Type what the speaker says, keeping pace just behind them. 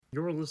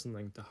You're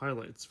listening to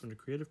highlights from the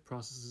Creative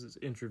Processes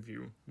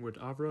interview with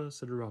Avra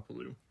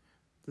Sidiropoulou.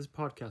 This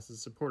podcast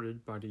is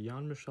supported by the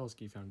Jan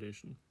Michalski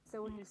Foundation.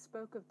 So when you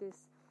spoke of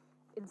this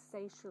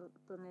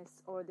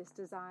insatiableness or this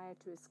desire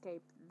to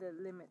escape the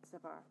limits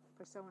of our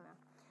persona,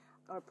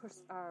 our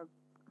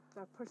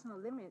personal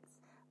limits,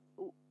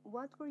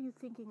 what were you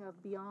thinking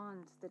of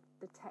beyond the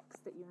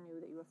text that you knew,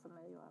 that you were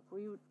familiar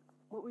with?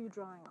 What were you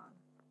drawing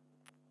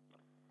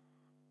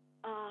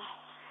on?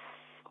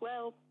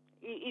 Well,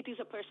 it is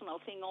a personal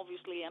thing,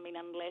 obviously. I mean,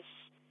 unless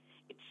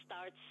it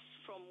starts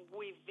from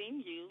within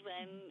you,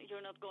 then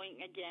you're not going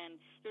to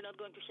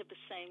have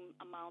the same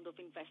amount of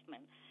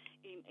investment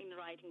in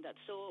writing that.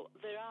 So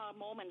there are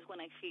moments when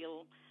I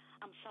feel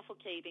I'm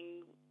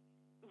suffocating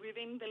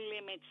within the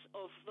limits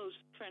of those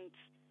different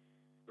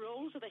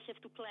roles that I have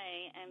to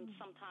play, and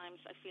sometimes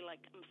I feel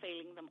like I'm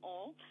failing them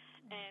all.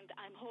 And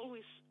I'm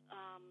always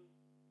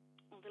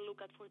on the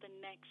lookout for the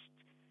next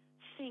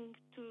thing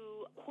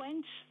to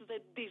quench the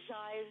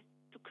desire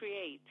to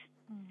create,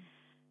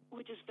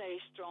 which is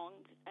very strong.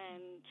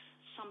 And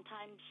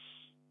sometimes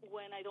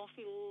when I don't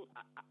feel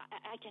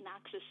I can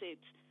access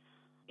it,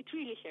 it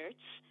really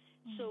hurts.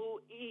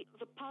 So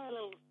the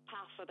parallel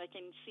path that I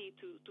can see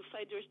to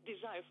Federer's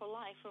desire for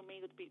life for me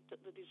would be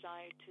the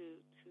desire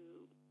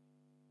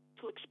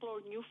to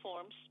explore new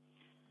forms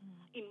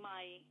in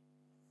my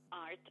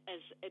art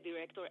as a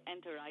director and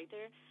a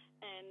writer,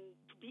 and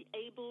to be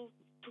able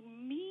to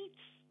meet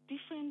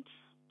different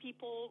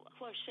people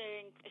who are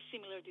sharing a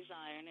similar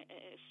desire and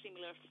a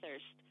similar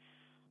thirst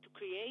to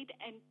create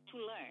and to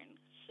learn.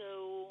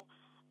 So,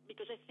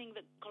 because I think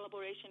that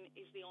collaboration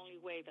is the only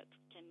way that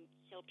can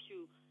help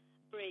you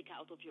break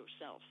out of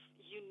yourself.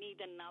 You need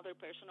another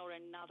person or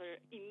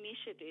another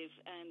initiative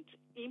and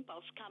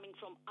impulse coming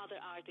from other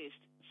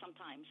artists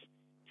sometimes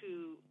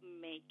to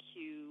make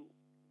you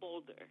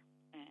bolder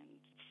and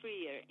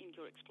freer in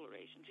your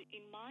explorations.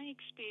 In my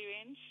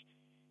experience,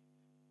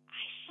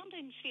 I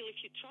sometimes feel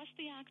if you trust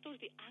the actor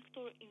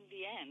in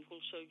the end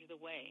will show you the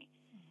way.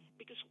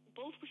 Because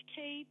both with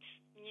Kate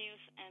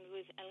Newth and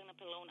with Elena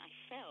Pellone, I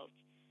felt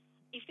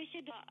if they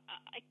had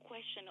a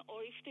question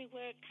or if they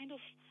were kind of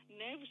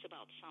nervous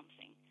about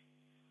something,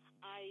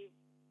 I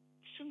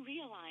soon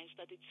realized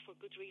that it's for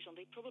good reason.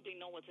 They probably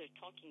know what they're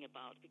talking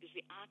about because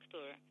the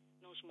actor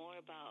knows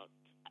more about,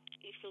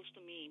 it feels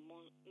to me,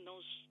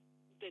 knows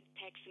the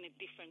text in a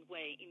different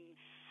way,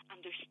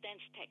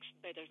 understands text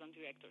better than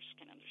directors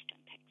can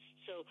understand text.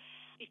 So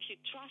if you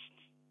trust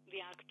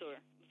the actor,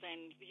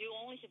 then you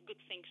only have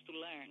good things to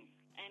learn.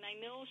 And I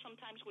know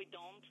sometimes we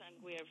don't, and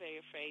we are very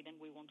afraid, and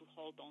we want to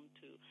hold on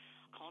to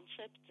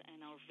concept and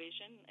our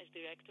vision as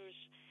directors.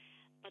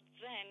 But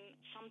then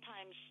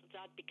sometimes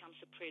that becomes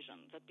a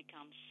prison, that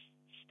becomes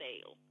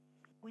stale.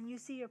 When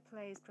you see your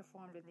plays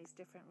performed in these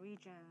different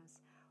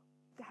regions,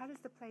 how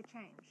does the play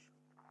change?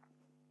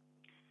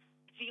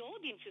 The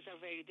audiences are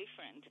very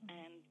different,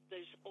 and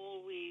there's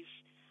always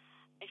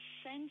a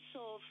sense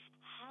of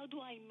how do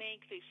I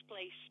make this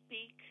play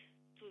speak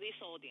to this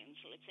audience.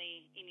 Let's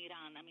say in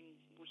Iran, I mean,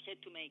 we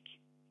had to make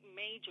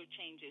major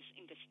changes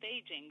in the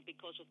staging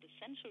because of the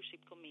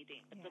censorship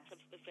committee. But that's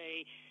a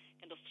very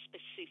kind of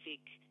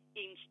specific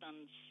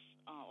instance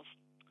of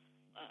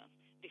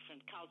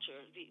different culture,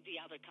 the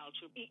other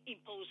culture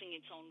imposing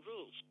its own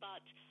rules.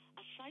 But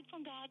aside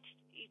from that,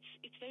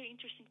 it's very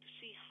interesting to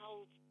see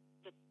how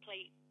the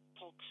play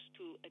talks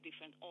to a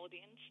different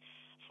audience.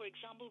 For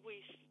example,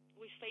 with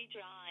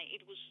Phaedra I,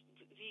 it was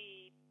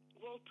the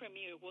world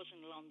premiere was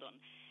in London.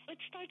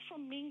 Let's start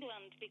from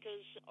England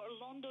because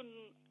London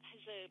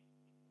has a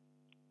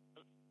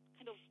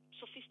kind of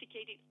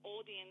sophisticated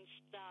audience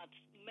that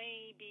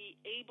may be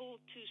able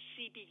to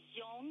see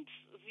beyond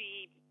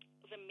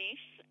the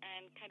myth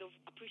and kind of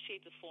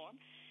appreciate the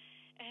form.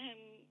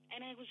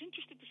 And I was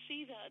interested to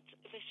see that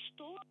the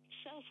story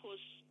itself was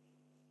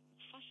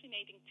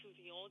fascinating to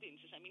the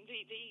audiences. I mean,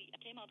 they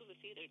came out of the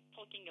theater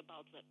talking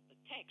about the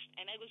text,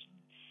 and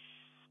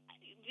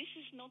this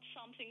is not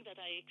something that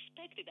I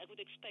expected. I would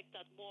expect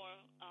that more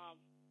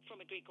from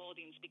a Greek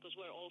audience because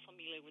we're all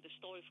familiar with the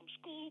story from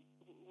school.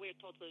 We're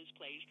taught those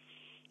plays,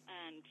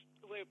 and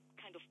we're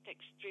kind of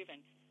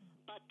text-driven.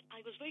 But I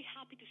was very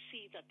happy to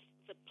see that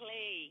the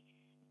play,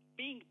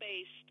 being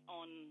based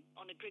on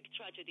a Greek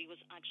tragedy,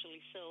 was actually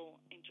so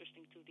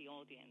interesting to the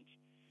audience.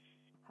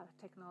 How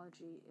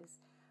technology is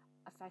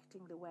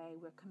affecting the way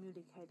we're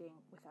communicating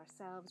with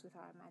ourselves, with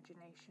our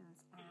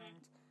imaginations, and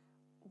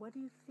what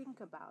do you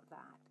think about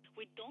that?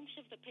 We don't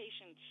have the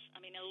patience. I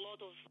mean, a lot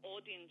of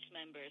audience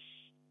members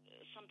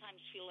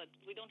sometimes feel that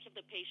we don't have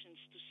the patience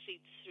to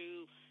sit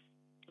through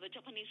the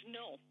Japanese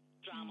No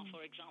drama,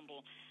 for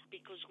example,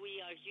 because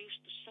we are used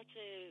to such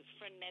a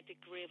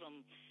frenetic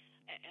rhythm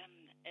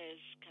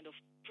as kind of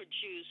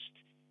produced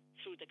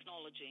through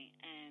technology,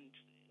 and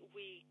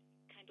we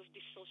kind of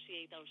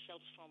dissociate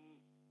ourselves from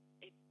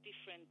a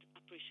different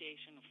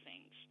appreciation of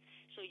things.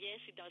 So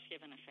yes, it does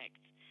have an effect.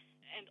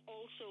 And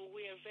also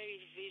we are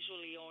very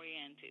visually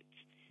oriented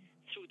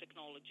through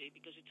technology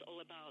because it's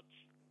all about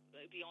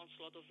the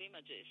onslaught of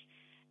images.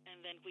 And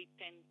then we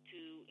tend to,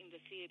 in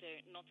the theater,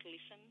 not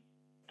listen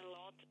a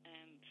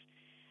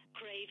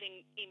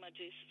craving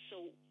images.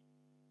 So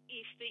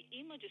if the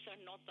images are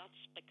not that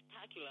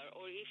spectacular,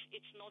 or if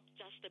it's not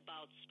just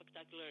about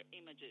spectacular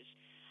images,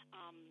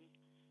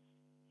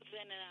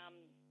 then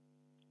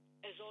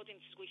as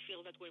audiences we feel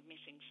that we're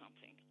missing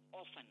something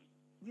often.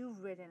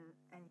 You've written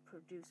and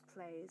produced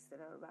plays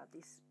that are about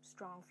these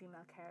strong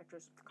female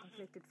characters,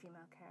 conflicted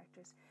female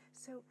characters.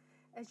 So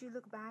as you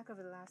look back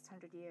over the last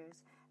 100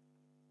 years,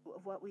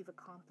 of what we've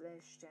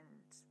accomplished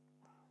and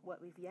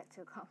what we've yet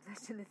to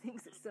accomplish and the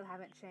things that still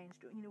haven't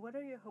changed, what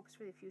are your hopes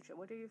for the future?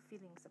 What are your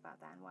feelings about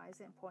that, and why is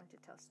it important to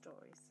tell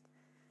stories?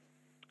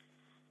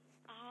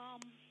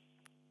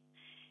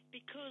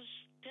 Because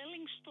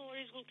telling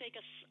stories will take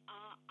us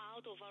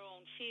out of our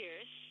own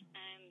fears,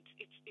 and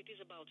it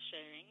is about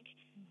sharing.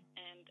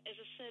 And as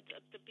I said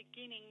at the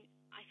beginning,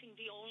 I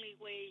think the only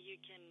way you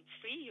can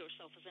free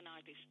yourself as an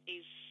artist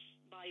is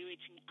by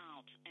reaching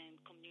out and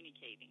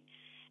communicating.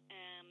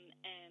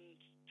 And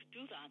to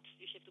do that,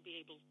 you have to be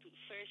able to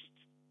first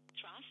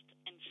trust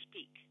and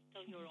speak,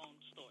 tell your own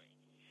story.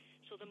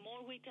 So the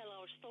more we tell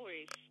our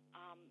stories,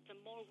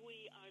 the more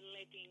we are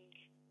letting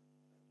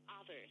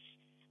others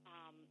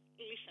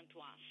listen to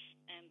us,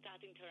 and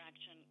that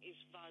interaction is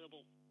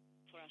valuable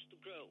for us to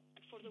grow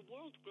and for the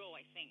world to grow.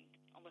 I think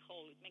on the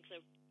whole, it makes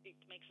us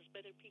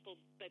better people,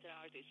 better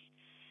artists.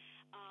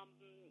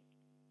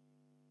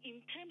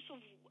 In terms of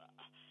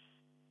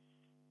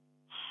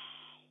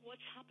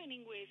what's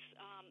happening with,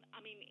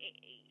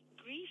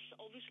 Greece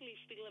obviously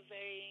is still a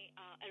very,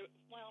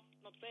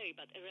 not very,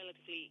 but a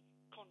relatively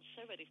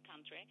conservative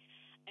country,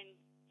 and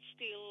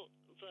still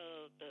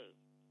the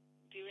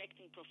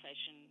directing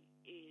profession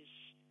is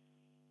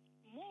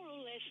more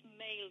or less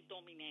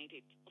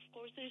male-dominated. Of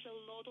course, there's a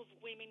lot of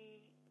women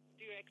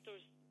directors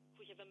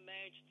who have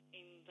emerged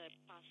in the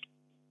past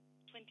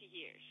 20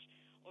 years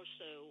or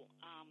so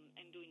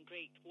and doing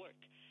great work.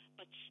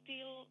 But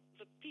still,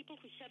 the people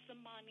who have the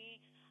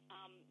money,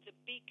 the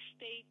big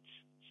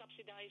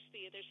state-subsidized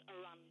theaters are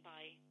run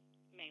by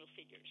male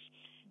figures.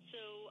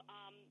 So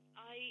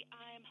I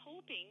am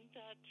hoping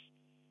that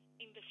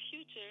in the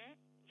future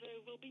there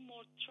will be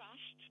more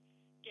trust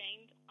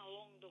gained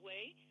along the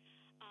way.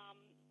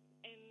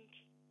 And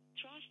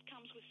trust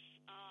comes with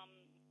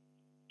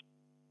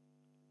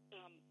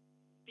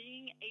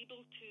being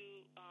able to,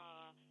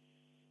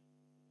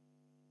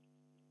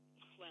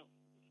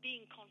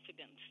 being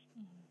confident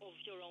of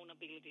your own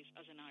abilities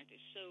as an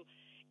artist. So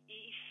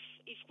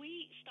if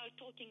we start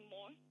talking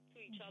more to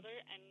each other,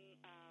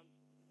 and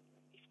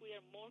if we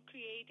are more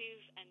creative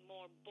and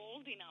more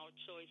bold in our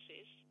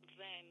choices,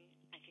 then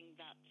I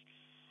think that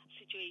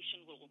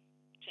situation will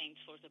change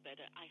for the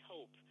better, I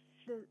hope.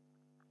 The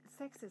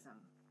sexism.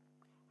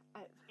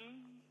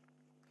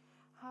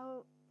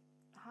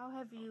 How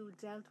have you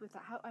dealt with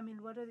that?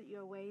 What are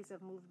your ways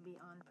of moving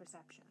beyond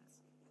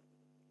perceptions?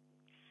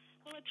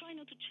 Well, I try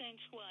not to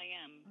change who I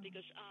am,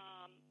 because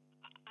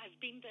I've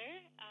been there.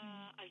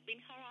 I've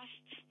been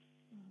harassed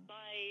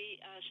by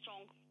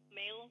strong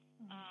male,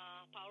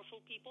 powerful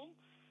people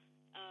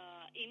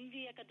in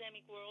the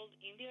academic world,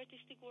 in the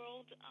artistic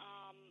world,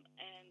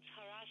 and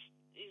harassed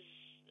is,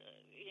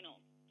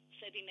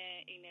 said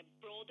in a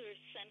broader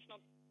sense,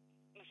 not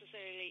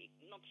necessarily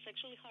not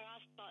sexually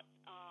harassed, but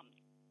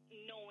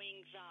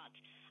knowing that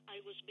I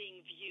was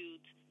being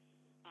viewed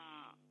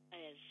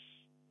as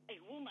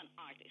a woman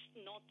artist,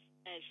 not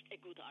as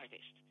a good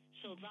artist.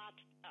 So that,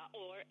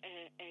 or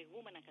a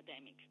woman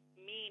academic,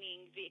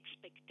 meaning the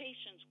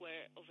expectations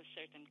were of a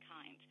certain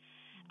kind.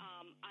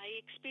 I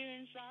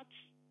experienced that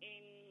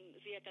in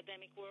the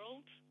academic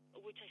world,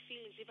 which I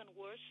feel is even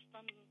worse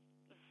than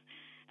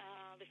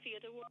the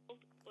theater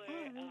world.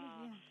 Where,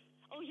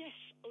 Oh yes,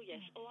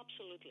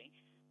 absolutely.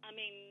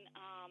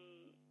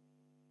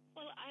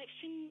 I've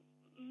seen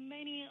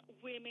many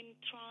women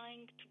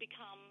trying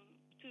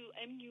to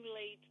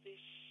emulate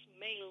this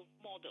male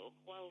model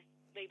while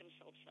they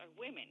themselves are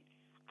women.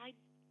 I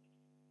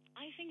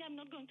think I'm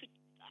not going to.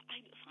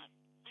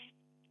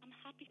 I'm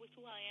happy with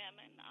who I am,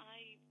 and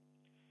I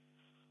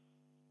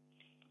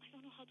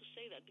don't know how to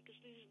say that, because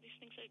these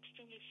things are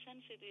extremely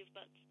sensitive.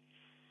 But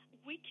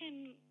we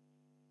can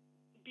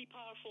be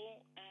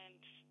powerful and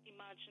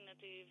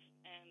imaginative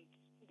and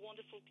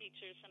wonderful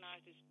teachers and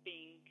artists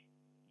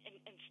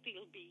and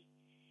still be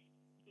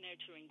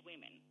nurturing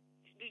women.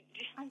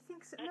 I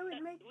think so.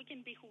 We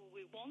can be who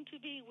we want to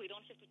be. We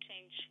don't have to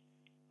change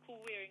who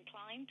we're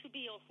inclined to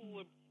be, or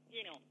who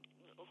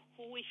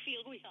we feel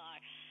we are,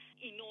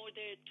 in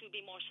order to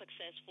be more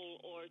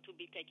successful or to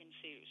be taken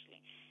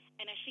seriously.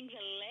 And I think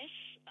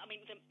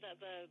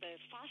the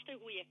faster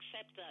we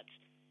accept that,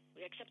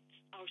 we accept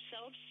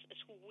ourselves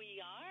as who we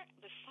are,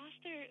 the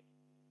faster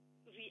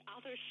the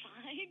other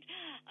side,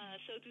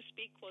 so to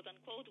speak, quote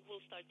unquote, will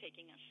start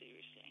taking us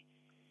seriously.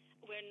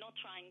 We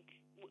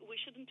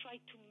shouldn't try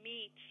to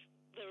meet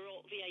the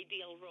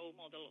ideal role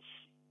model of,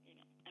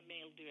 a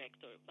male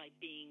director by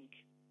being,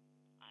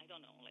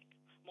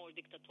 more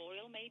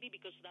dictatorial maybe,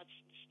 because that's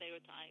the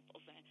stereotype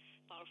of a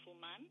powerful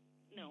man.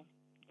 No,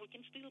 we can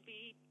still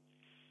be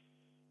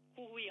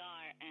who we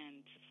are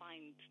and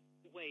find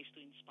ways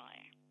to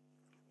inspire.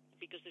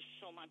 because there's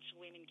so much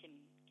women can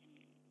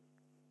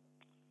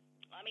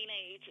I mean,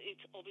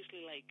 it's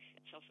obviously like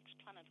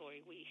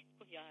self-explanatory. We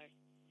are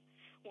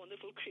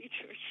wonderful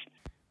creatures.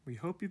 We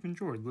hope you've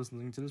enjoyed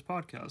listening to this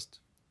podcast.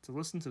 To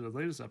listen to the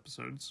latest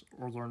episodes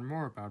or learn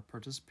more about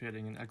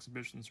participating in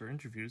exhibitions or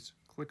interviews,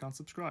 click on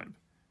subscribe.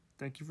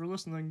 Thank you for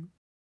listening.